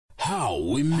How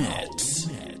we met.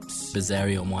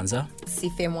 Bizario Mwanza.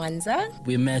 Sife Mwanza.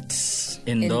 We met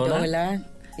in Dola.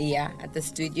 Yeah, at the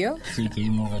studio. We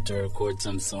came over to record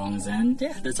some songs and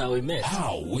that's how we met.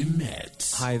 How we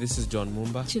met. Hi, this is John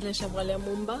Mumba. Chilesha Bwale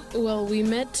Mumba. Well, we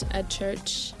met at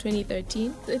church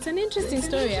 2013. It's an interesting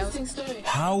story.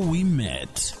 How we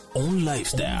met on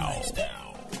Lifestyle.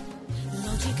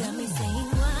 Lord, you got me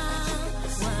saying wow,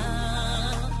 wow.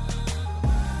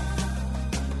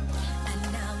 And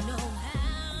now know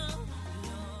how,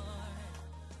 Lord.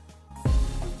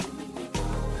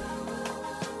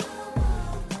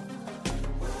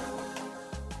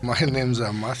 My name's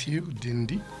Matthew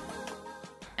Dindi.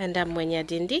 And I'm Mwenya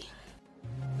Dindi.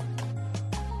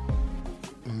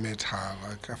 Met her,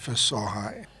 I first saw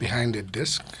her behind a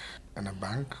desk in a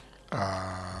bank.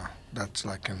 That's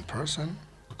like in person,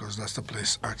 because that's the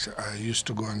place actually I used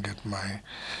to go and get my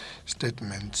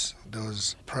statements. There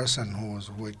was a person who was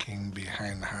working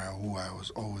behind her who I was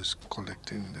always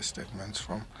collecting the statements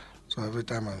from. So every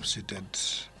time I'm seated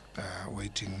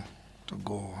waiting to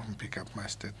go and pick up my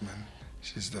statement,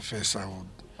 she's the face I would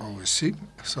always see.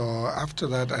 So after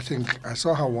that, I think I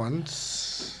saw her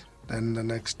once. Then the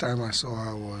next time I saw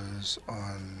her was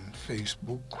on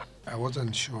Facebook. I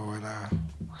wasn't sure whether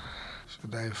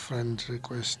should I friend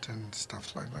request and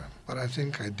stuff like that. But I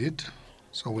think I did.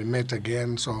 So we met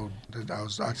again. So I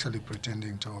was actually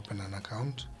pretending to open an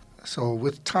account. So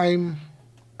with time,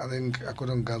 I think I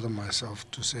couldn't gather myself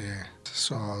to say.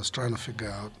 So I was trying to figure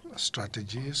out a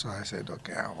strategy. So I said,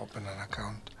 okay, I'll open an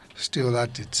account. Still,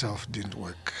 that itself didn't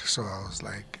work. So I was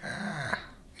like,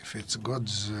 if it's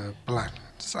God's plan,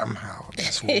 somehow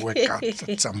this will work out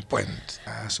at some point.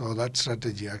 So that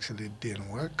strategy actually didn't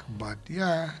work. But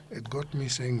yeah, it got me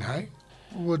saying hi.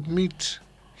 We would meet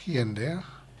here and there,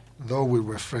 though we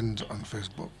were friends on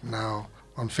Facebook. Now,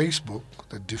 on Facebook,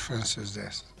 the difference is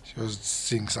this. She was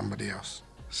seeing somebody else.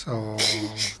 So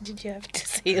Did you have to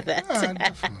say that? I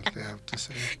definitely have to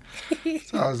say it.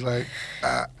 So I was like,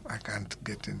 I can't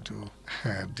get into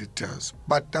details,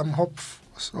 but I'm hopeful.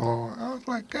 So I was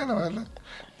like,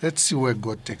 let's see where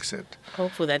God takes it.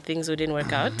 Hopeful that things wouldn't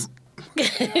work out.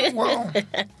 Well,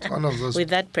 it's one of those with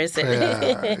that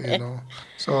person.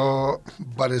 So,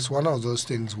 but it's one of those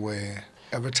things where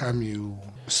every time you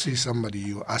see somebody,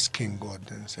 you're asking God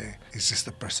and say, is this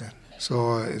the person?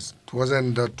 So it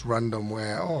wasn't that random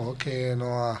where, let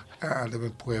me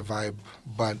put a vibe.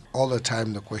 But all the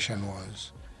time the question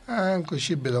was, could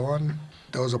she be the one?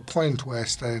 There was a point where I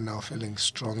started now feeling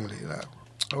strongly that,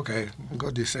 okay,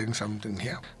 God is saying something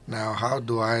here. Now, how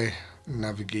do I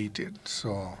navigate it?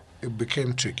 So it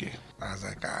became tricky. I was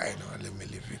like, let me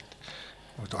leave it.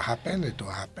 It will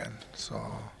happen. So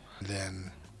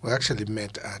then we actually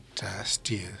met at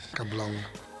Steers, Kablong.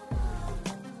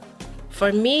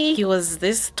 For me, he was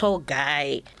this tall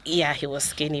guy. Yeah, he was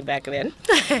skinny back then.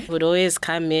 He would always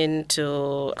come in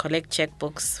to collect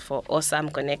checkbooks for awesome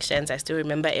connections. I still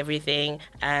remember everything.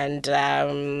 And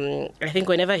I think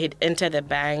whenever he'd enter the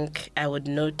bank, I would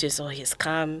notice, he's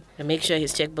come, and make sure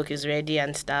his checkbook is ready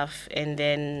and stuff. And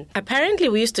then apparently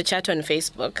we used to chat on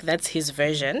Facebook. That's his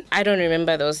version. I don't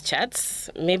remember those chats.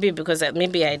 Maybe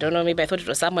I don't know, maybe I thought it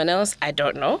was someone else. I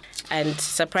don't know. And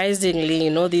surprisingly,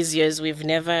 these years we've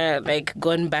never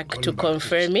gone back to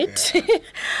confirm it. Yeah.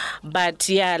 But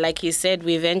yeah, like he said,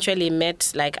 we eventually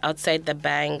met outside the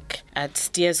bank at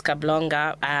Steers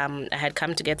Kablonga. I had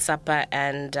come to get supper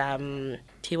and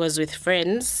he was with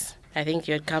friends. I think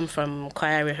you had come from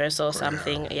choir rehearsal or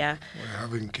something. Yeah. We're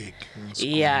having cake.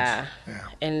 Yeah.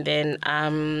 And then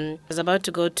I was about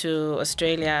to go to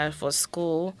Australia for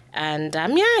school. And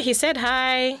he said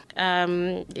hi.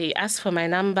 He asked for my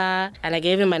number and I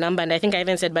gave him my number. And I think I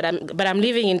even said, but I'm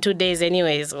leaving in 2 days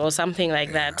anyways, or something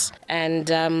like that. And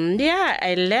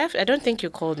I left. I don't think you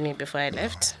called me before I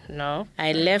left. No.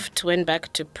 I left, went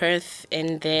back to Perth,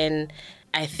 and then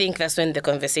I think that's when the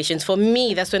conversations on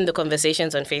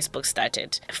Facebook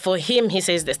started. For him, he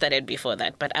says they started before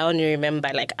that, but I only remember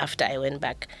after I went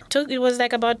back. It was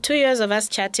about 2 years of us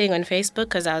chatting on Facebook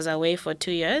because I was away for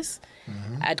 2 years.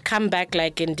 Mm-hmm. I'd come back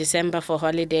in December for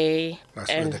holiday. That's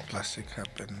when the classic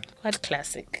happened. What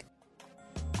classic?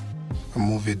 A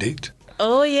movie date.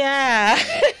 Oh, yeah.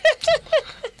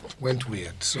 Went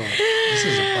weird. So this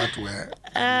is the part where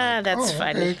that's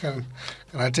funny. Okay,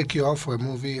 can I take you out for a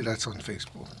movie? That's on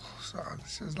Facebook. So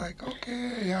she's like,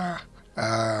 okay, yeah.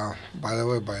 By the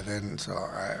way, by then, so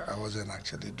I wasn't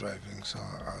actually driving, so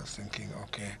I was thinking,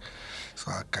 okay.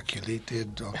 So I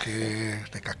calculated, okay,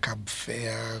 like a cab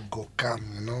fare, go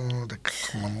come,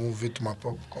 to my movie, to my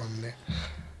popcorn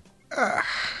there.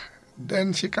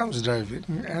 Then she comes driving,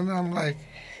 and I'm like,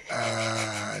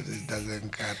 this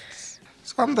doesn't cut.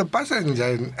 So I'm the passenger.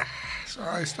 And so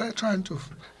I started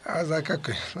I was like,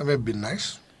 okay, let me be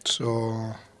nice.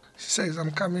 So she says,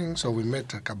 I'm coming. So we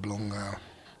met at Kablonga.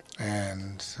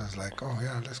 And I was like, oh,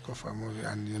 yeah, let's go for a movie.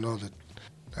 And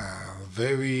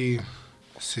very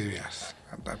serious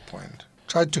at that point.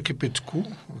 Tried to keep it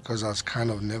cool because I was kind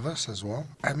of nervous as well.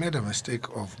 I made a mistake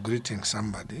of greeting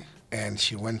somebody, and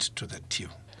she went to the till.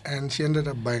 And she ended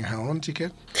up buying her own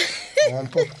ticket, her own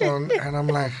popcorn, and I'm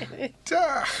like,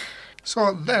 duh.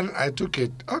 So then I took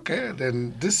it, okay,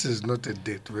 then this is not a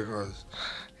date because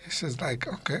she's like,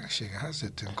 okay, she has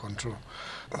it in control.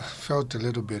 I felt a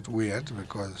little bit weird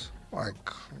because,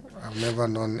 I've never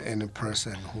known any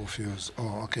person who feels,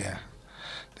 oh, okay,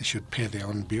 they should pay their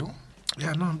own bill.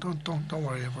 Yeah, no, don't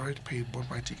worry. I've already bought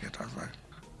my ticket. I was like,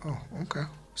 oh, okay.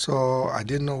 So I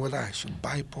didn't know whether I should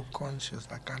buy popcorn. She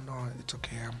was like, no, it's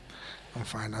okay. I'm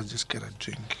fine. I'll just get a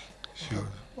drink. She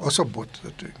also bought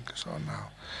the drink. So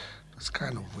now it's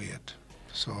kind of weird.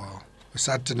 So we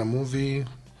sat in a movie,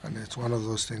 and it's one of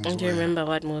those things. Do you remember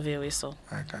what movie we saw?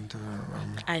 I can't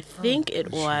remember. I think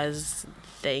it was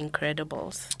The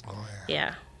Incredibles. Oh, yeah.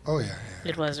 Yeah. Oh, yeah.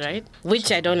 It was, right?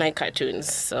 Which I don't like cartoons,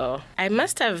 so I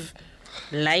must have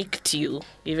liked you,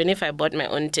 even if I bought my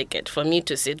own ticket, for me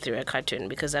to sit through a cartoon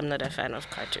because I'm not a fan of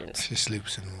cartoons. She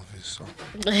sleeps in movies, so.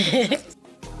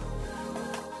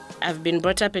 I've been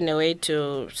brought up in a way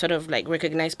to sort of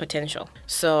recognize potential.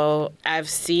 So I've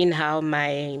seen how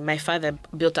my father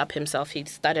built up himself. He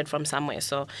started from somewhere.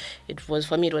 So there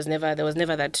was never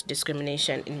that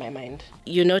discrimination in my mind.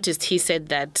 You noticed he said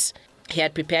that he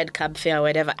had prepared cab fare or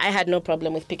whatever. I had no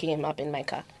problem with picking him up in my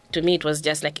car. To me, it was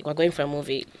just like, we're going for a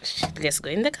movie. Let's go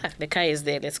in the car. The car is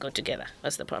there. Let's go together.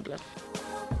 What's the problem?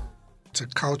 It's a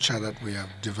culture that we have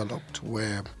developed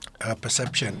where our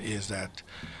perception is that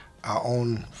our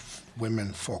own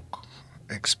women folk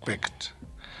expect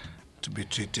to be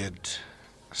treated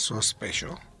so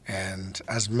special. And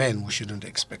as men, we shouldn't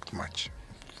expect much.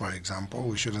 For example,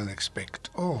 we shouldn't expect,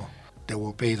 they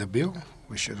will pay the bill.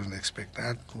 We shouldn't expect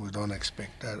that. We don't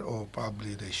expect that.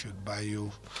 Probably they should buy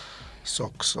you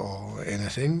socks or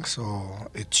anything. So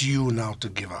it's you now to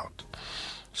give out.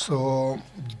 So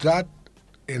that,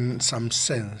 in some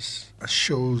sense,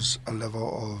 shows a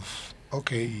level of,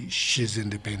 okay, she's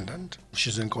independent.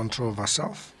 She's in control of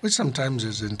herself, which sometimes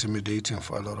is intimidating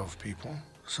for a lot of people.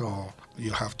 So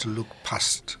you have to look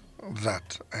past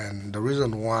that. And the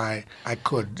reason why I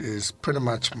could is pretty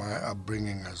much my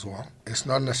upbringing as well. It's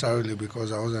not necessarily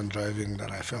because I wasn't driving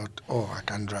that I felt, I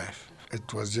can't drive.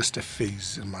 It was just a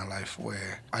phase in my life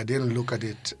where I didn't look at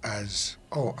it as,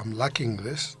 I'm lacking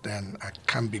this, then I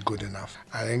can't be good enough.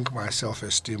 I think my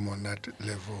self-esteem on that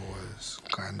level was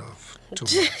kind of too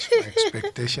much. My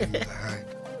expectations are high.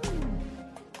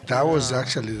 That was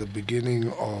actually the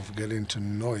beginning of getting to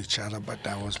know each other, but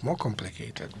that was more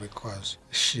complicated because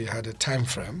she had a time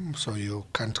frame, so you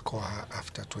can't call her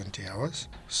after 20 hours.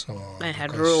 So I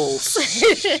had rules.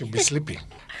 She'll be sleeping.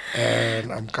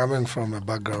 And I'm coming from a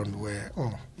background where,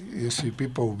 you see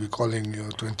people will be calling you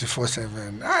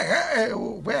 24/7. Hey,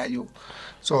 where are you?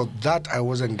 So that I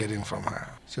wasn't getting from her.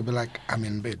 She'll be like, I'm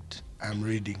in bed, I'm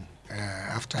reading.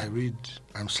 After I read,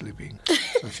 I'm sleeping.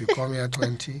 So if you call me at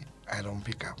 20, I don't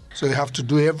pick up. So you have to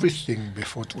do everything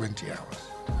before 20 hours.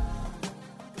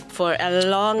 For a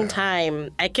long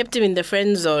time, I kept him in the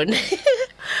friend zone.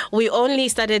 We only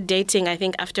started dating, I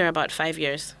think, after about 5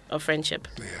 years of friendship.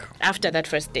 Yeah. After that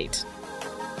first date.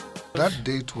 That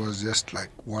date was just like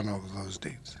one of those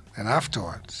dates. And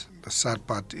afterwards, the sad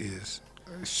part is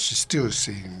she's still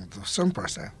seeing the same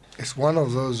person. It's one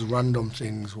of those random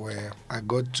things where I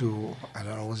got to, I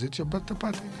don't know, was it your birthday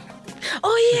party?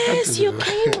 Oh, yes, you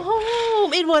came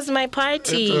home. It was my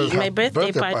party, my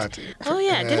birthday party. Oh,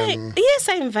 yeah. Did I? Yes,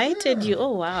 I invited you.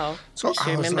 Oh, wow. So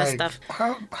I was remember like, stuff.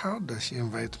 How does she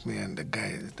invite me and the guy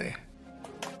is there?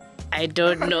 I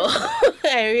don't know.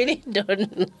 I really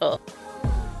don't know.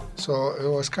 So it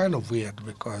was kind of weird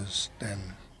because then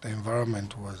the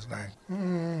environment was like,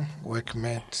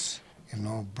 workmates,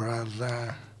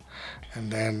 brother, and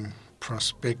then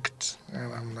prospect.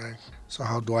 And I'm like, so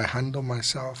how do I handle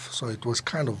myself? So it was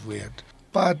kind of weird.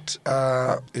 But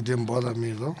it didn't bother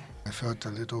me though. I felt a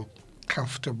little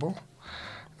comfortable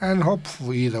and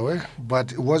hopeful either way.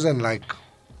 But it wasn't like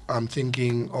I'm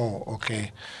thinking,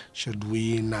 okay, should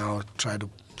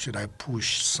I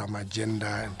push some agenda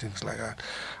and things like that?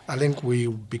 I think we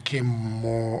became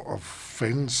more of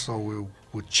friends, so we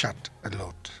would chat a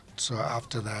lot. So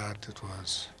after that, it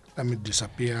was, let me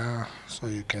disappear so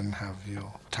you can have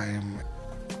your time.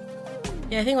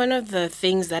 Yeah, I think one of the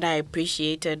things that I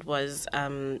appreciated was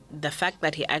the fact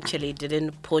that he actually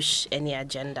didn't push any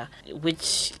agenda,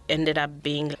 which ended up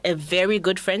being a very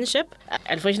good friendship.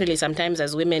 Unfortunately, sometimes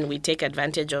as women, we take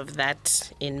advantage of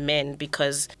that in men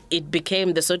because it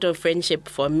became the sort of friendship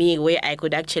for me where I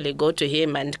could actually go to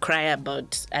him and cry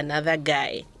about another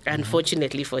guy.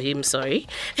 Unfortunately for him, sorry.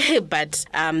 But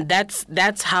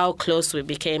that's how close we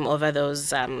became over those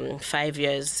 5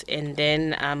 years. And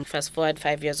then fast forward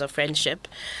 5 years of friendship,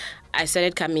 I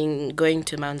started going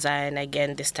to Mount Zion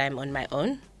again, this time on my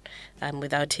own.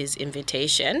 Without his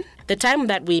invitation. The time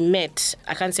that we met,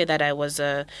 I can't say that I was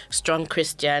a strong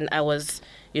Christian. I was,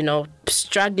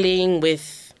 struggling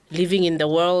with living in the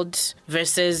world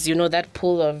versus, that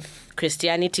pool of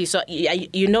Christianity. So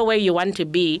you know where you want to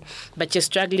be, but you're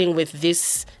struggling with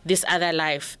this other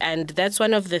life. And that's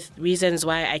one of the reasons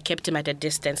why I kept him at a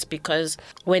distance, because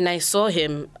when I saw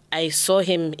him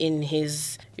in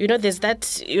his, there's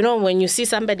that, when you see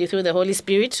somebody through the Holy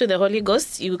Spirit, through the Holy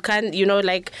Ghost, you can't,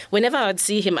 like whenever I would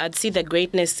see him, I'd see the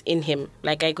greatness in him.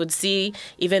 Like I could see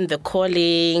even the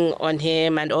calling on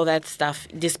him and all that stuff,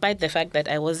 despite the fact that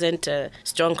I wasn't a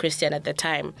strong Christian at the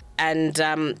time. And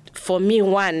for me,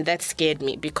 one, that scared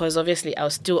me because obviously I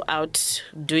was still out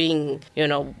doing,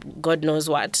 God knows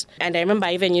what. And I remember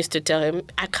I even used to tell him,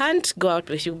 I can't go out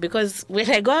with you because when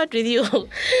I go out with you,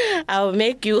 I'll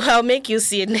make you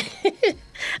sin.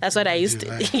 That's what I used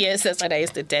to. Yes, that's what I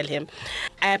used to tell him.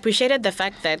 I appreciated the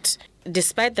fact that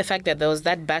despite the fact that there was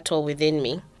that battle within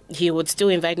me, he would still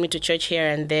invite me to church here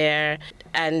and there.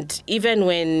 And even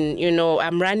when,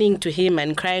 I'm running to him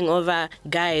and crying over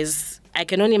guys, I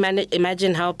can only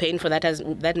imagine how painful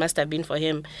that must have been for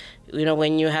him.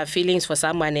 When you have feelings for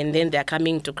someone and then they're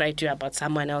coming to cry to you about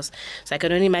someone else. So I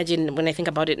can only imagine when I think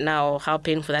about it now how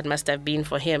painful that must have been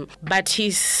for him. But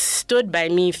he stood by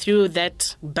me through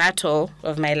that battle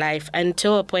of my life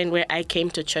until a point where I came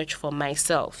to church for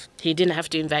myself. He didn't have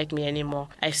to invite me anymore.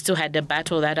 I still had the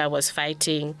battle that I was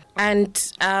fighting.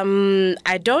 And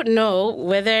I don't know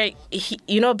whether,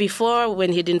 before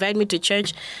when he'd invite me to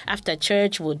church, after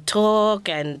church we'd talk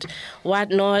and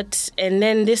whatnot. And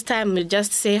then this time we'd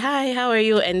just say, hi, how are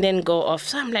you? And then go off.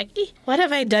 So I'm like, what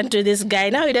have I done to this guy?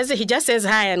 Now he just says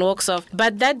hi and walks off.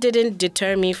 But that didn't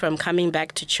deter me from coming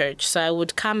back to church. So I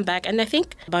would come back. And I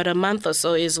think about a month or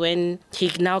so is when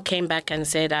he now came back and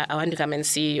said, I want to come and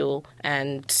see you.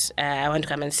 And I want to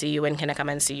come and see you. When can I come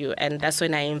and see you? And that's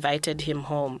when I invited him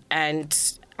home. And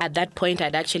at that point,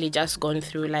 I'd actually just gone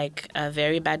through like a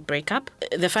very bad breakup.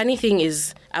 The funny thing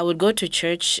is, I would go to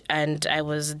church and I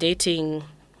was dating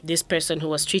this person who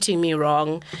was treating me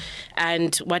wrong.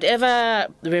 And whatever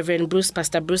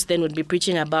Pastor Bruce then would be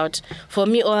preaching about, for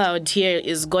me, all I would hear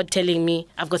is God telling me,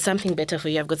 I've got something better for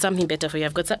you, I've got something better for you,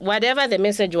 whatever the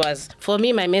message was. For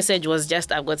me, my message was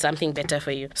just, I've got something better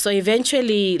for you. So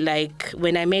eventually, like,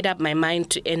 when I made up my mind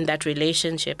to end that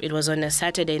relationship, it was on a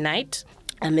Saturday night.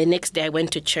 And the next day I went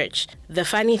to church. The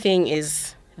funny thing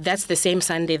is, that's the same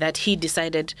Sunday that he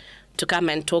decided to come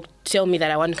and tell me that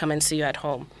I want to come and see you at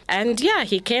home. And yeah,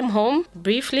 he came home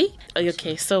briefly.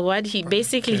 Okay, so what he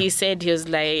said, he was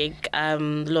like,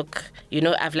 look,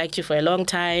 I've liked you for a long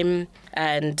time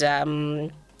and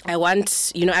I want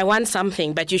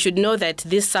something, but you should know that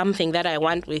this something that I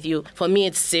want with you, for me,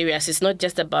 it's serious. It's not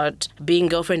just about being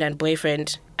girlfriend and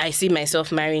boyfriend. I see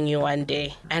myself marrying you one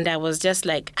day. And I was just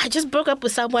like, I just broke up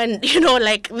with someone,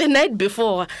 like the night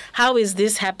before. How is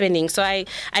this happening? So I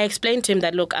explained to him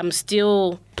that, look, I'm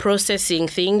still processing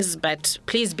things, but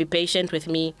please be patient with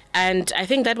me. And I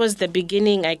think that was the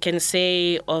beginning, I can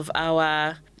say, of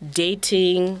our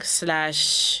dating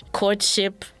 /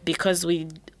 courtship, because we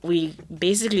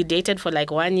basically dated for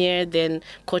like 1 year, then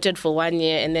courted for 1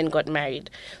 year, and then got married.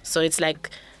 So it's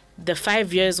like the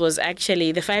 5 years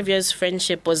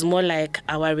friendship was more like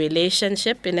our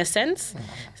relationship in a sense.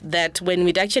 Mm-hmm. That when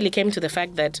we actually came to the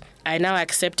fact that I now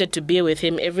accepted to be with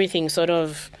him, everything sort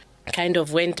of kind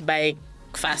of went by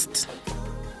fast.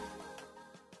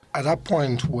 At that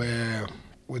point where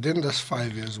within this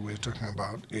 5 years we're talking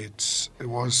about, it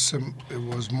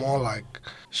was more like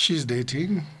she's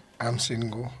dating, I'm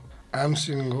single,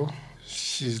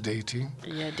 she's dating.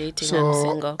 You're dating, I'm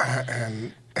single.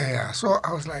 So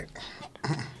I was like,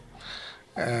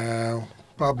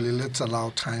 probably let's allow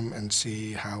time and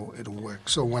see how it'll work.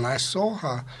 So when I saw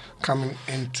her coming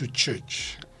into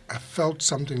church, I felt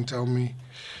something tell me,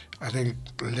 I think,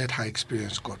 let her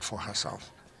experience God for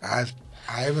herself. I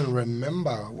even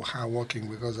remember her walking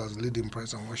because I was leading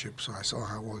praise and worship, so I saw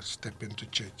her step into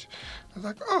church. I was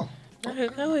like, oh.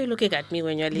 How are you looking at me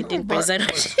when you're leading praise and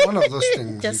worship? It's one of those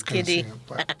things. Just kidding.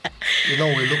 But, we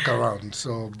look around,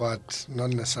 but not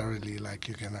necessarily like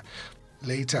you can.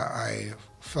 later I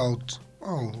felt,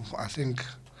 I think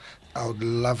I would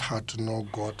love her to know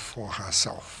God for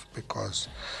herself, because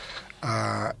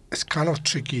it's kind of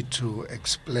tricky to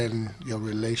explain your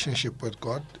relationship with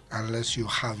God unless you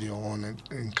have your own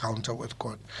encounter with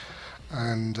God.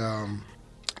 And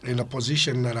in a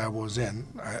position that I was in,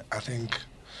 I think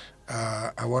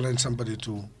I wanted somebody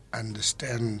to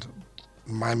understand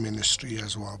my ministry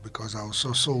as well, because I was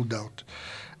so sold out.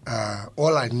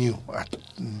 All I knew at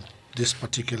this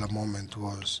particular moment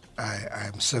was I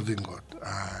am serving God.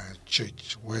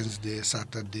 Church, Wednesday,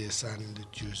 Saturday, Sunday,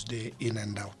 Tuesday, in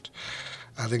and out.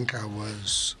 I think I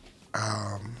was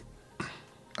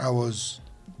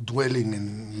dwelling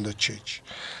in the church.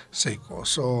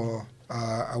 So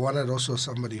I wanted also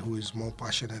somebody who is more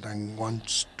passionate and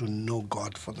wants to know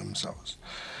God for themselves,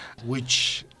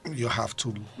 which you have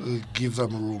to give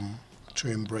them room to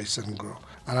embrace and grow.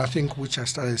 And I think which I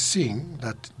started seeing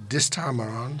that this time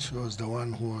around, she was the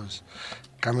one who was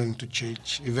coming to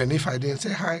church. Even if I didn't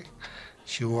say hi,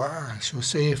 she will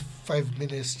say 5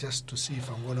 minutes just to see if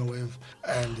I'm going to wave.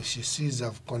 And if she sees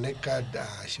I've connected,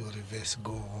 she will reverse,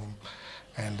 go home.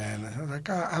 And then I was like,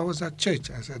 I was at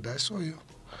church. I said, I saw you.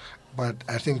 But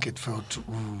I think it felt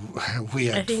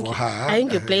weird for her. I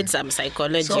think you played some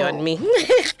psychology on me.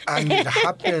 And it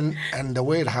happened, and the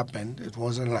way it happened, it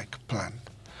wasn't like planned.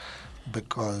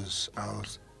 Because I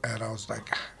was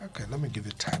like, okay, let me give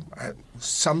it time.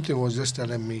 Something was just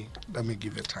telling me, let me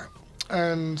give it time.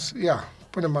 And yeah,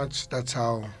 pretty much that's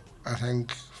how I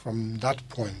think from that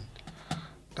point,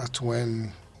 that's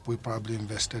when we probably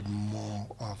invested more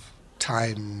of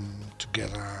time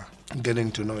together,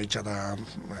 getting to know each other,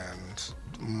 and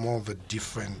more of a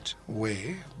different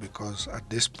way, because at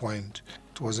this point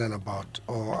it wasn't about,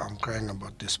 I'm crying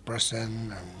about this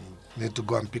person and need to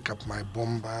go and pick up my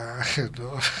bomba.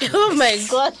 Oh my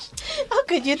gosh, how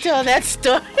could you tell that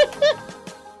story?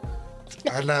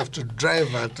 And I have to drive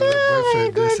her to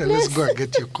the boyfriend and say, let's go and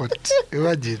get your coat.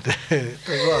 Imagine.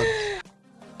 God.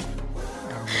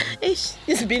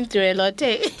 It's been through a lot,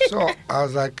 eh? So I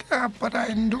was like, but I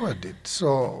endured it.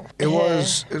 So it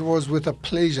was with a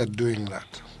pleasure doing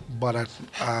that. But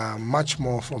much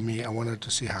more for me, I wanted to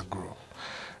see her grow.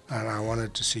 And I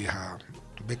wanted to see her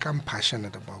become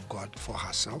passionate about God for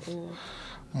herself.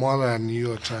 More than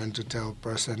you are trying to tell a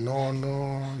person, no,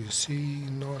 you see,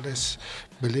 no, let's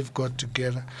believe God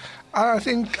together. I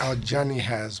think our journey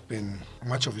has been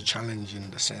much of a challenge in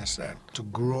the sense that to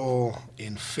grow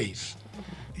in faith,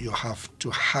 you have to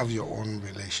have your own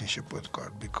relationship with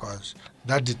God, because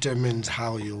that determines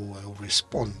how you will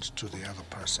respond to the other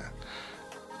person.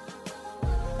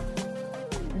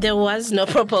 There was no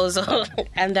proposal.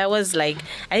 And that was I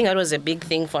think that was a big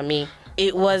thing for me.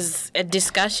 It was a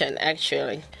discussion,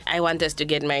 actually. I want us to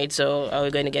get married, so are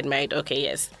we going to get married? Okay,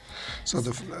 yes. So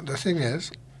the thing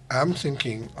is, I'm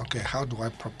thinking, okay, how do I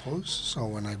propose? So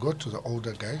when I go to the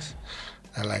older guys,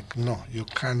 they're like, no, you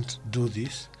can't do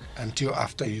this until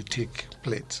after you take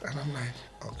plates. And I'm like,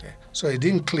 okay. So it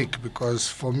didn't click, because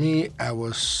for me, I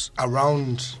was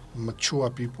around mature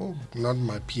people, not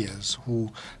my peers,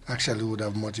 who actually would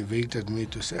have motivated me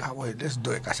to say, wait, let's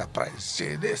do it as a surprise.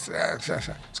 Say this.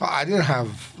 So I didn't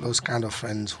have those kind of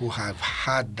friends who have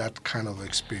had that kind of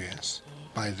experience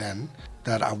by then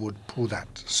that I would pull that.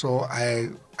 So I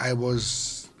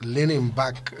was leaning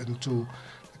back into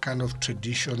kind of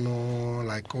traditional,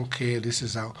 okay, this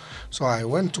is how. So I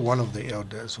went to one of the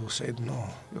elders who said, no,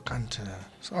 you can't.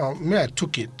 So I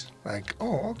took it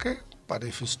okay, but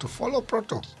if it's to follow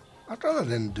protocol, I'd rather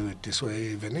than do it this way,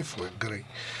 even if we agree.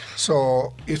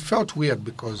 So it felt weird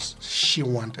because she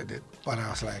wanted it, but I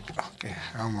was like, okay,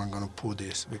 how am I going to pull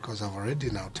this? Because I've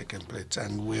already now taken plates,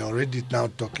 and we're already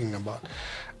now talking about.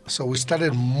 So we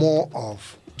started more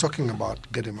of talking about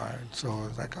getting married. So I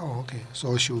was like, okay.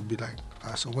 So she would be like,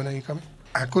 so when are you coming?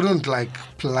 I couldn't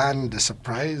plan the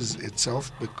surprise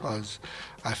itself, because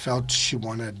I felt she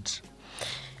wanted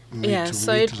me to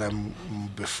meet them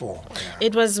before. Yeah.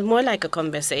 It was more like a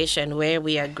conversation where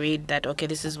we agreed that, okay,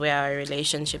 this is where our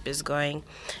relationship is going.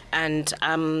 And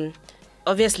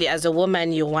obviously, as a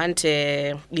woman, you want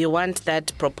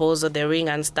that proposal, the ring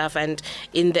and stuff. And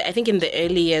I think in the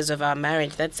early years of our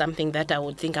marriage, that's something that I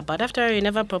would think about. After you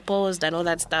never proposed and all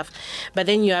that stuff, but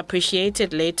then you appreciate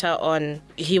it later on.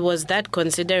 He was that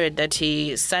considerate that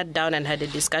he sat down and had a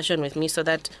discussion with me so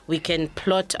that we can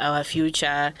plot our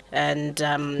future and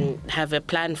have a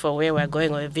plan for where we're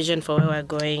going, or a vision for where we're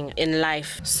going in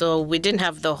life. So we didn't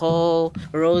have the whole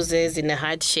roses in a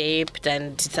heart shaped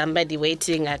and somebody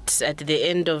waiting at the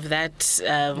end of that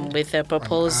with a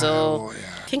proposal.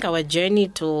 I think our journey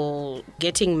to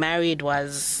getting married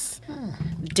was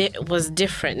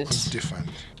different. It's different.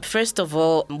 First of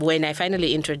all, when I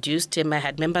finally introduced him, I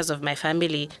had members of my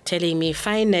family telling me,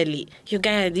 finally, you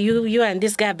and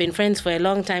this guy have been friends for a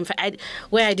long time,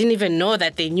 where I didn't even know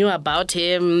that they knew about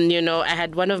him. I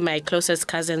had one of my closest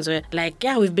cousins were like,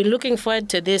 yeah, we've been looking forward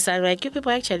to this. I'm like, you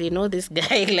people actually know this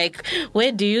guy. Like,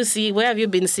 where have you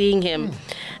been seeing him?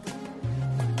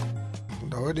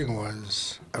 The wedding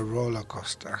was a roller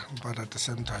coaster, but at the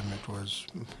same time, it was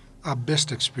our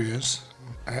best experience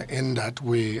in that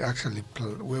we actually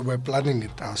we were planning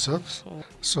it ourselves.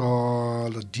 So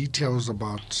the details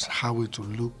about how it will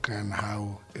look and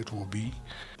how it will be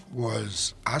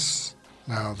was us.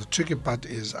 Now, the tricky part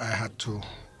is I had to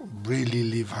really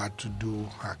leave her to do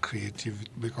her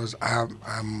creativity, because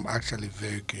I'm actually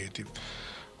very creative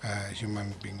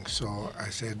human being. So I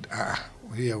said,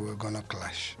 here we're going to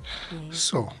clash.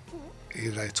 So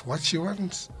either it's what she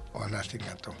wants or nothing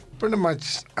at all. Pretty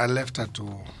much I left her to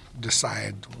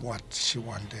decide what she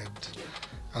wanted,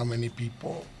 how many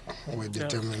people were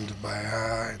determined by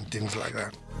her and things like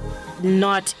that.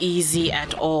 Not easy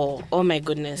at all. Oh my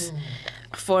goodness.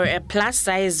 For a plus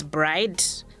size bride,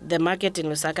 the market in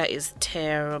Lusaka is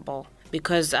terrible.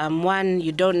 Because one,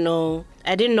 you don't know,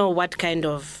 I didn't know what kind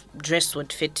of dress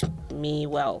would fit me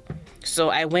well. So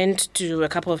I went to a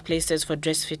couple of places for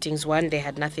dress fittings. One, they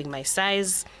had nothing my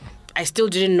size. I still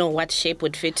didn't know what shape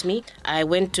would fit me. I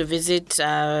went to visit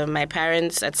my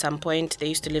parents at some point. They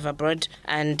used to live abroad.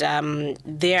 And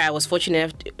there I was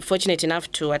fortunate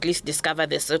enough to at least discover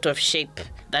the sort of shape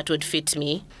that would fit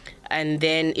me. And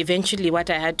then eventually what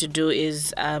I had to do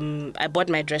is I bought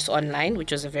my dress online,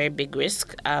 which was a very big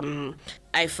risk.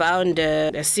 I found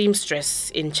a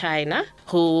seamstress in China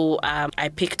who I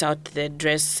picked out the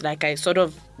dress, like I sort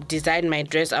of designed my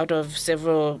dress out of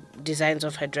several designs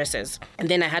of her dresses. And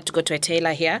then I had to go to a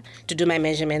tailor here to do my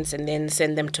measurements and then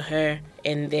send them to her.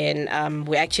 And then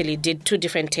we actually did 2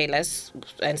 different tailors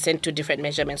and sent 2 different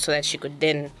measurements so that she could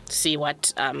then see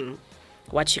what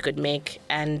she could make.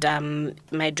 And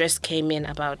my dress came in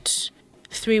about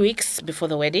 3 weeks before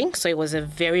the wedding, so it was a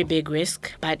very big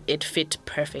risk, but it fit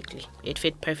perfectly. It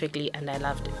fit perfectly, and I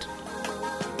loved it.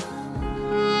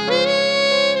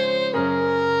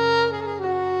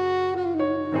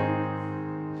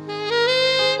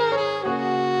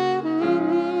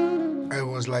 I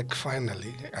was like,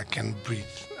 finally, I can breathe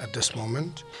at this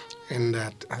moment. And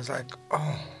that I was like,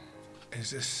 oh,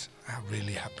 is this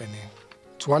really happening?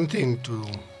 It's one thing to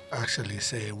actually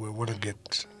say we want to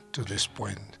get to this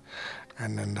point,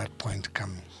 and then that point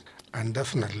comes. And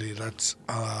definitely that's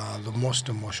the most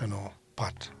emotional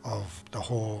part of the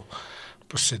whole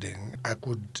proceeding. I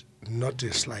could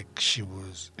notice like she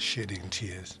was shedding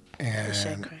tears.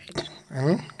 And I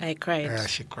cried. I cried. Yeah,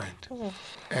 she cried. Oh.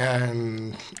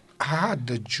 And I had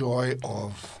the joy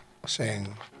of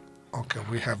saying, okay,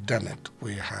 we have done it.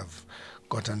 We have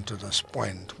gotten to this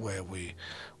point where we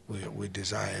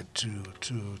desired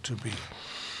to be.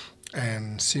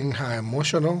 And seeing her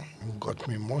emotional got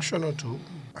me emotional too.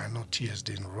 I know tears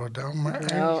didn't roll down my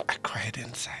eyes. I cried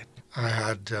inside. I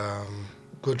had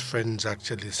good friends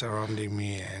actually surrounding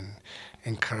me and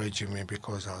encouraging me,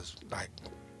 because I was like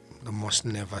the most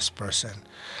nervous person.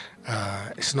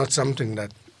 It's not something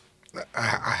that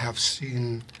I have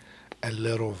seen a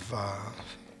lot of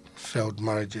failed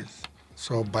marriages.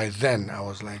 So by then I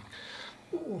was like,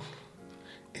 ooh,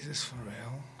 is this for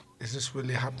real? Is this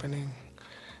really happening?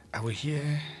 Are we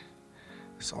here?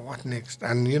 So what next?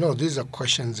 And these are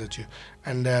questions that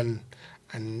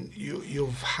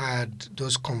you've had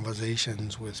those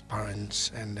conversations with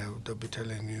parents, and they'll be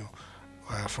telling you,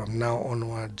 from now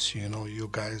onwards, you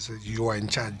guys, you are in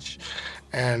charge,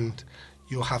 and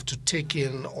you have to take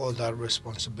in all that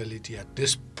responsibility at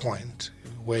this point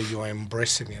where you are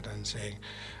embracing it and saying,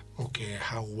 okay,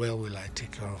 how well will I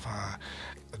take care of her?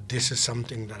 This is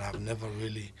something that I've never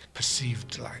really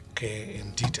perceived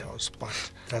in details,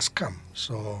 but it has come.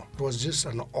 So it was just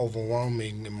an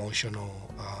overwhelming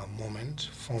emotional moment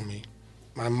for me.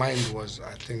 My mind was,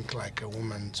 I think, like a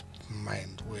woman's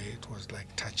mind, where it was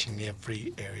like touching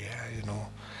every area,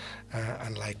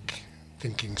 and like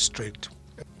thinking straight.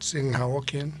 Seeing her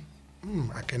walking,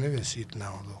 I can even see it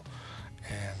now though.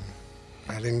 And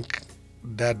I think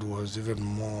that was even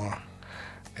more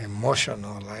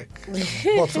emotional, like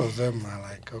both of them are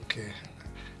like, okay.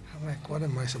 I'm like, what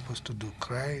am I supposed to do?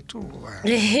 Cry too?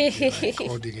 Like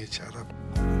holding each other.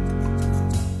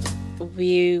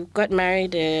 We got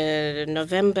married in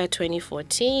November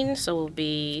 2014, so we'll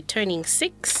be turning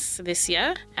 6 this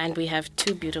year, and we have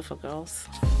 2 beautiful girls.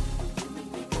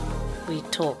 We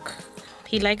talk.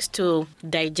 He likes to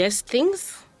digest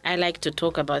things I like to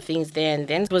talk about things there and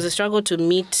then. It was a struggle to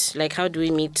meet, like, how do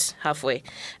we meet halfway?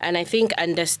 And I think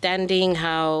understanding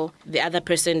how the other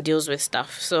person deals with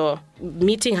stuff. So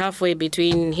meeting halfway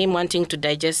between him wanting to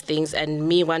digest things and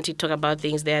me wanting to talk about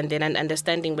things there and then, and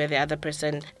understanding where the other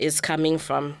person is coming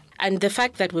from. And the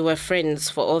fact that we were friends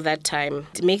for all that time,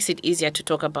 it makes it easier to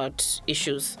talk about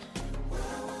issues.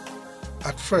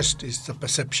 At first, it's the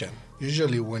perception.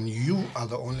 Usually when you are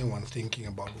the only one thinking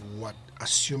about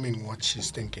assuming what she's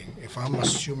thinking, if I'm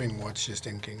assuming what she's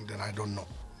thinking, then I don't know.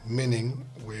 Meaning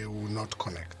we will not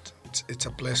connect. It's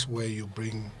a place where you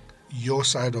bring your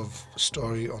side of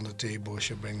story on the table,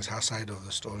 she brings her side of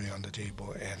the story on the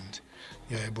table, and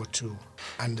you're able to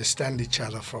understand each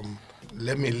other from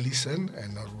let me listen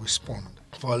and not respond.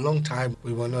 For a long time,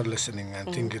 we were not listening. I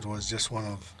think it was just one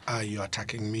of, you're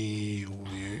attacking me,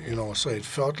 you know, so it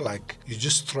felt like you're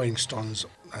just throwing stones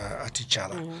at each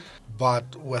other.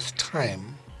 But with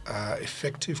time,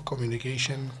 effective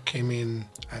communication came in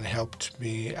and helped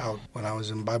me out when I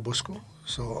was in Bible school.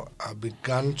 So I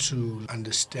began to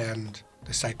understand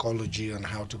the psychology on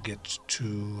how to get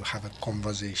to have a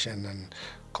conversation and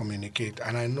communicate.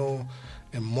 And I know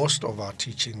in most of our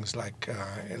teachings, like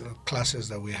in classes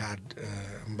that we had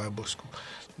in Bible school,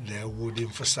 they would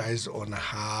emphasize on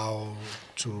how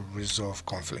to resolve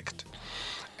conflict.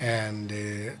 And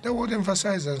they would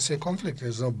emphasize and say conflict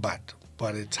is not bad,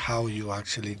 but it's how you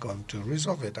actually going to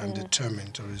resolve it and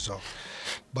determine to resolve.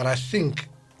 But I think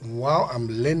while I'm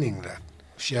learning that,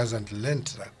 she hasn't learned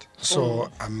that. So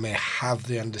I may have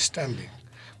the understanding,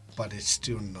 but it's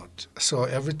still not. So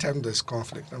every time there's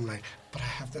conflict, I'm like, but I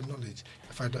have the knowledge.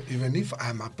 Even if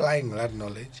I'm applying that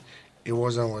knowledge, it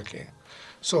wasn't working.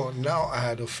 So now I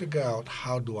had to figure out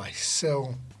how do I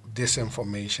sell this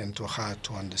information to her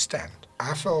to understand.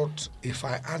 I felt if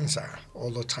I answer all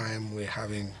the time we're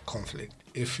having conflict,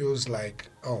 it feels like,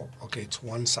 oh, okay, it's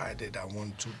one-sided. I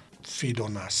want to feed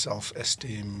on her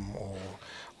self-esteem or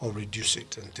reduce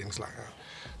it and things like that.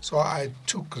 So I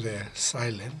took the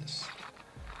silence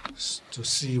to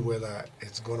see whether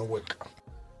it's going to work.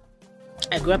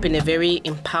 I grew up in a very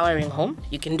empowering home.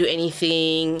 You can do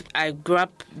anything. I grew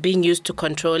up being used to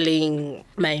controlling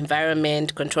my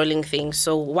environment, controlling things.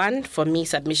 So one, for me,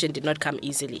 submission did not come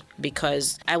easily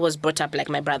because I was brought up like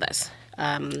my brothers.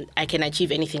 I can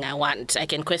achieve anything I want. I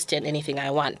can question anything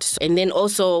I want. And then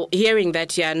also hearing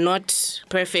that you're not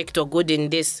perfect or good in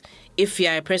this, if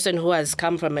you're a person who has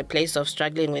come from a place of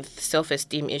struggling with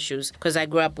self-esteem issues, because I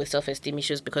grew up with self-esteem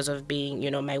issues because of being,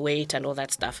 my weight and all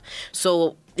that stuff.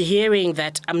 So hearing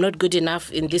that I'm not good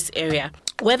enough in this area,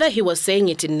 whether he was saying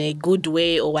it in a good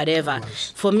way or whatever,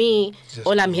 for me,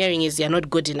 all I'm hearing is you're not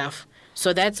good enough.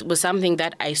 So that was something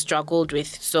that I struggled with.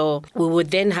 So we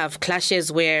would then have clashes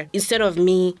where instead of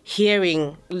me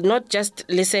hearing, not just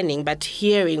listening, but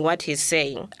hearing what he's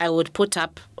saying, I would put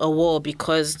up a wall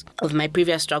because of my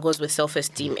previous struggles with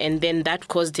self-esteem. And then that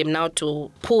caused him now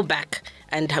to pull back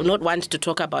and have not want to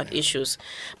talk about issues.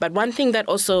 But one thing that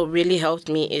also really helped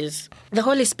me is the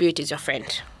Holy Spirit is your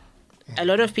friend. A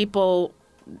lot of people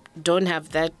don't have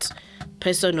that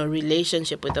personal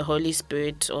relationship with the Holy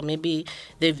Spirit, or maybe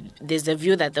there's a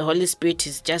view that the Holy Spirit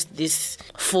is just this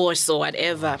force or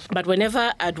whatever. But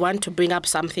whenever I'd want to bring up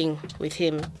something with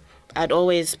him, I'd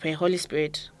always pray, Holy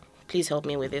Spirit, please help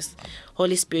me with this.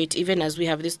 Holy Spirit, even as we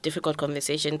have this difficult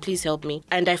conversation, please help me.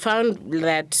 And I found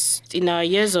that in our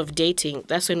years of dating,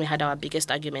 that's when we had our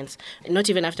biggest arguments, not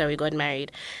even after we got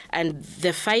married. And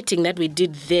the fighting that we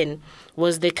did then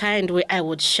was the kind where I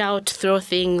would shout, throw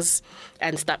things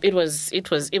and stuff. It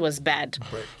was bad.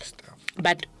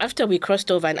 But after we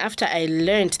crossed over and after I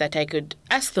learned that I could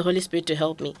ask the Holy Spirit to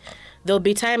help me, there'll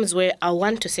be times where I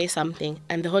want to say something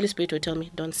and the Holy Spirit will tell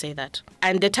me, don't say that.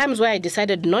 And the times where I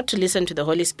decided not to listen to the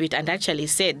Holy Spirit and actually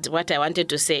said what I wanted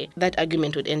to say, that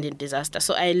argument would end in disaster.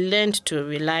 So I learned to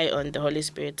rely on the Holy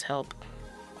Spirit's help.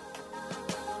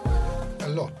 A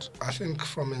lot. I think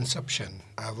from inception,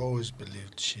 I've always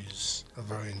believed she's a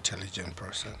very intelligent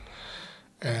person.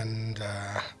 And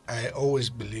I always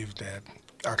believed that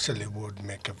actually would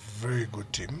make a very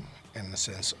good team in the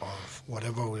sense of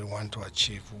whatever we want to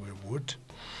achieve, we would.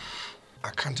 I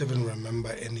can't even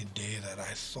remember any day that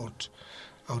I thought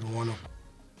I would want to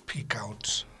pick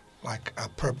out, like I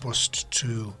purposed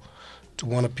to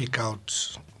want to pick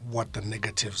out what the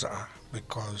negatives are,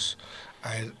 because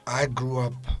I grew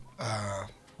up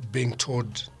being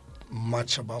told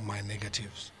much about my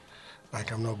negatives.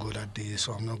 Like I'm not good at this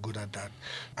or I'm not good at that.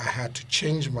 I had to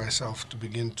change myself to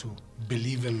begin to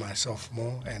believe in myself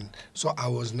more. And so I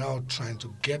was now trying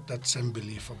to get that same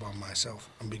belief about myself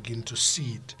and begin to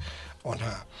see it on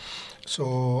her.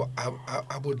 So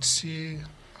I would see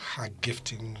her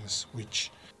giftings,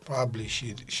 which probably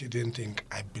she didn't think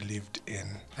I believed in.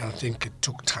 And I think it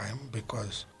took time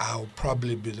because I'll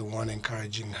probably be the one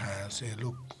encouraging her, say,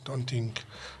 look, don't think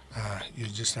you're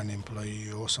just an employee,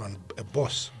 you're also a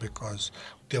boss, because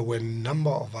there were a number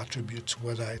of attributes,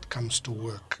 whether it comes to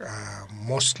work.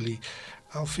 Mostly,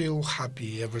 I'll feel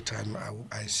happy every time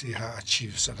I see her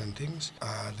achieve certain things.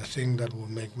 The thing that will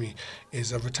make me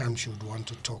is every time she would want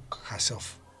to talk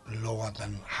herself lower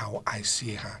than how I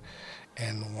see her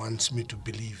and wants me to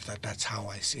believe that that's how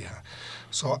I see her.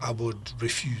 So I would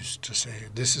refuse to say,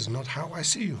 this is not how I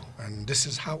see you, and this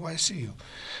is how I see you.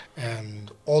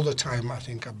 And all the time, I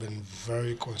think I've been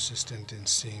very consistent in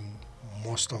seeing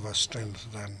most of her strength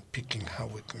than picking her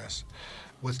weakness.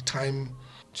 With time,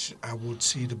 I would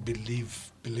see the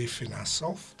belief in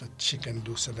herself, that she can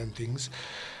do certain things,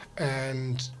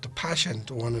 and the passion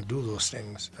to want to do those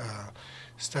things.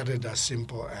 Started as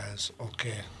simple as,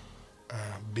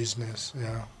 business,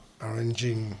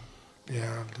 arranging,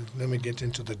 let me get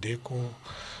into the decor.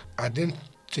 I didn't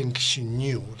think she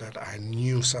knew that I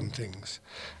knew some things.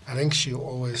 I think she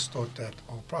always thought that,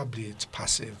 probably it's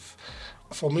passive.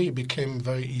 For me, it became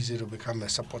very easy to become a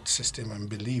support system and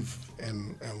believe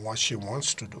in what she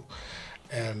wants to do.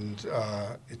 And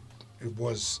it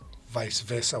was vice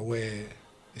versa, where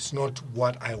it's not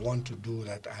what I want to do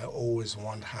that I always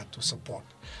want her to support.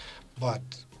 But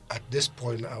at this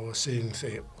point, I was saying,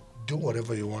 do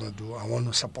whatever you want to do. I want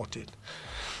to support it.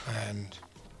 And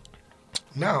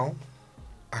now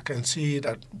I can see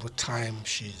that with time,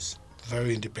 she's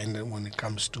very independent when it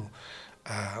comes to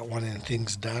wanting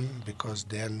things done, because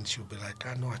then she'll be like,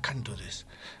 no, I can't do this.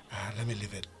 Let me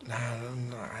leave it. No,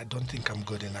 I don't think I'm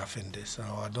good enough in this.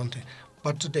 I don't think.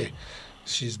 But today,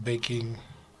 she's baking,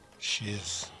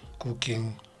 she's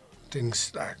cooking,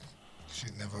 things like she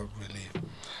never really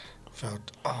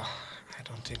felt, I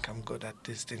don't think I'm good at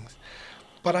these things.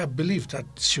 But I believe that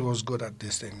she was good at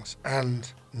these things.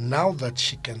 And now that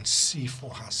she can see for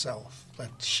herself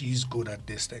that she's good at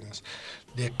these things,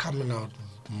 they're coming out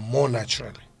more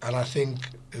naturally. And I think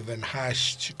even her,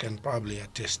 she can probably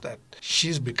attest that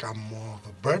she's become more of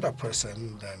a better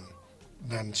person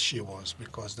than she was,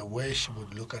 because the way she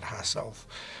would look at herself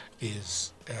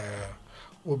is,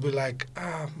 would be like,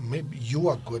 maybe you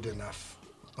are good enough,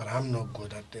 but I'm not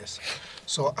good at this.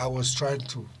 So I was trying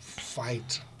to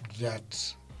fight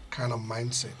that kind of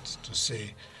mindset to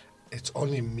say, it's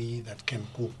only me that can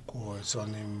cook, or it's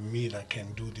only me that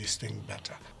can do this thing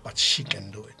better, but she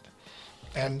can do it.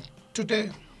 And today,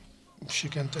 she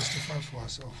can testify for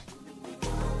herself.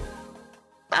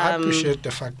 I appreciate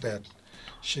the fact that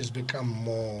she's become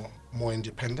more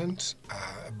independent,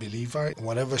 a believer in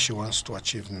whatever she wants to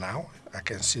achieve now. I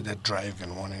can see the drive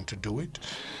in wanting to do it.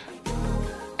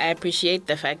 I appreciate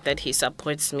the fact that he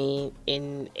supports me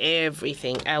in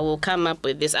everything. I will come up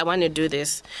with this. I want to do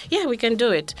this. Yeah, we can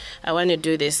do it. I want to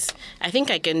do this. I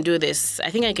think I can do this. I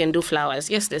think I can do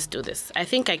flowers. Yes, let's do this. I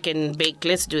think I can bake.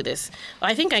 Let's do this. Or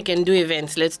I think I can do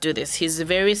events. Let's do this. He's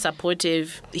very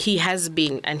supportive. He has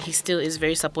been, and he still is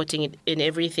very supporting in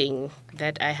everything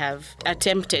that I have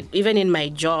attempted. Even in my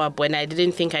job, when I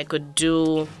didn't think I could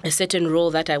do a certain role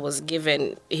that I was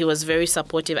given, he was very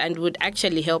supportive and would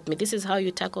actually help me. This is how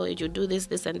you tackle it. You do this,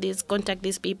 this, and this. Contact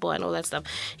these people and all that stuff.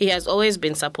 He has always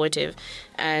been supportive,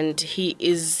 and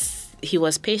he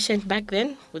was patient back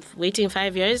then with waiting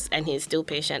 5 years, and he's still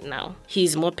patient now.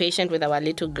 He's more patient with our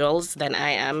little girls than I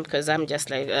am, because I'm just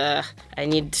like, I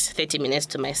need 30 minutes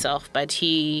to myself. But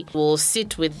he will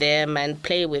sit with them and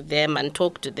play with them and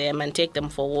talk to them and take them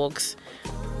for walks.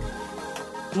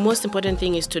 Most important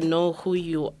thing is to know who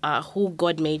you are, who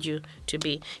God made you to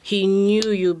be. He knew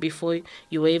you before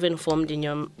you were even formed in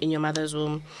your mother's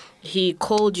womb. He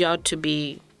called you out to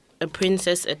be a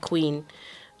princess, a queen.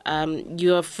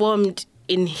 You are formed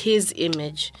in His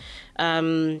image.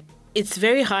 It's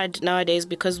very hard nowadays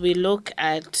because we look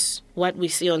at what we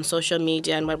see on social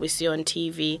media and what we see on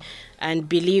TV and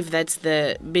believe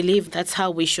that's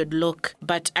how we should look.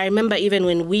 But I remember even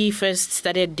when we first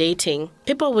started dating,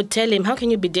 people would tell him, how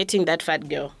can you be dating that fat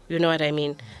girl? You know what I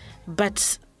mean?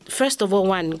 But first of all,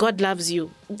 one, God loves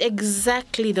you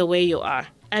exactly the way you are.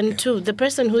 And two, the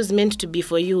person who's meant to be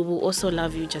for you will also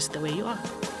love you just the way you are.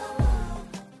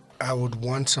 I would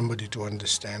want somebody to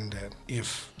understand that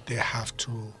if they have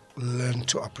to learn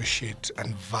to appreciate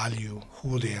and value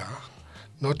who they are,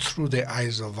 not through the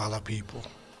eyes of other people,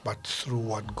 but through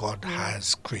what God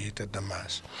has created them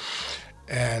as.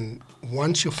 And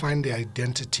once you find the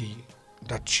identity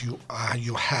that you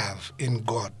have in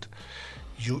God,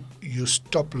 you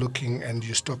stop looking and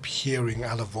you stop hearing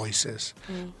other voices,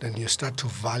 then you start to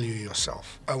value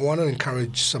yourself. I want to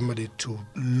encourage somebody to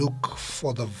look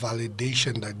for the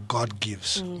validation that God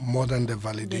gives more than the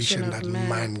validation that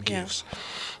man gives.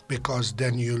 Because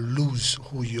then you lose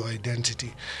who your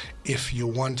identity if you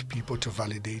want people to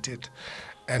validate it.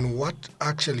 And what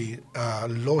actually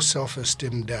low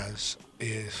self-esteem does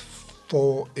is,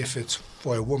 if it's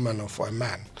for a woman or for a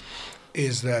man,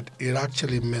 is that it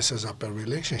actually messes up a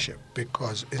relationship,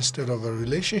 because instead of a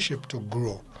relationship to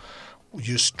grow,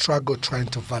 you struggle trying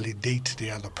to validate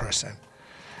the other person.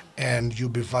 And you'll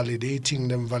be validating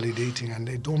them, and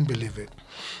they don't believe it.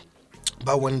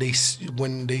 But when they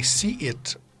see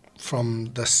it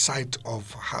from the sight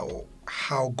of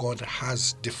how God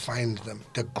has defined them,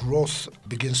 the growth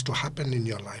begins to happen in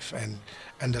your life,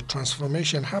 and the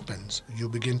transformation happens. You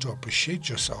begin to appreciate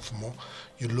yourself more.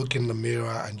 You look in the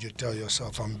mirror and you tell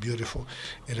yourself, I'm beautiful.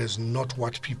 It is not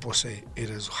what people say, it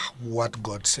is what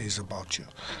God says about you.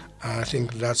 And I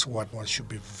think that's what should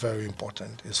be very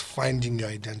important, is finding your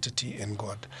identity in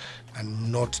God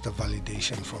and not the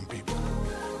validation from people.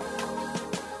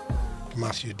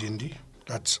 Matthew Dindi.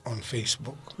 That's on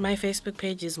Facebook. My Facebook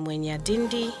page is Mwenya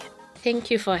Dindi.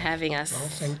 Thank you for having us. Oh,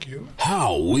 thank you.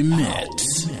 How we met.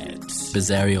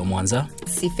 Bezario Mwanza.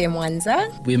 Sife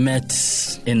Mwanza. We met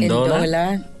in Ndola.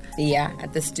 Ndola. Yeah,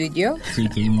 at the studio. We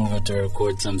came over to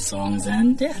record some songs,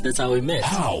 and that's how we met.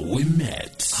 How we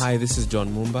met. Hi, this is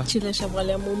John Mumba. Chilesha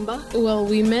Bwale Mumba. Well,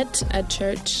 we met at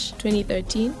church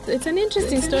 2013. It's an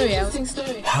interesting story.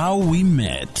 How we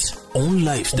met on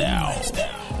Lifestyle.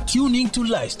 Tune in to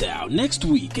Lifestyle next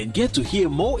week and get to hear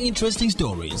more interesting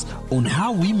stories on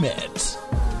how we met.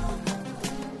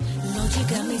 Lord, you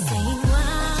got me saying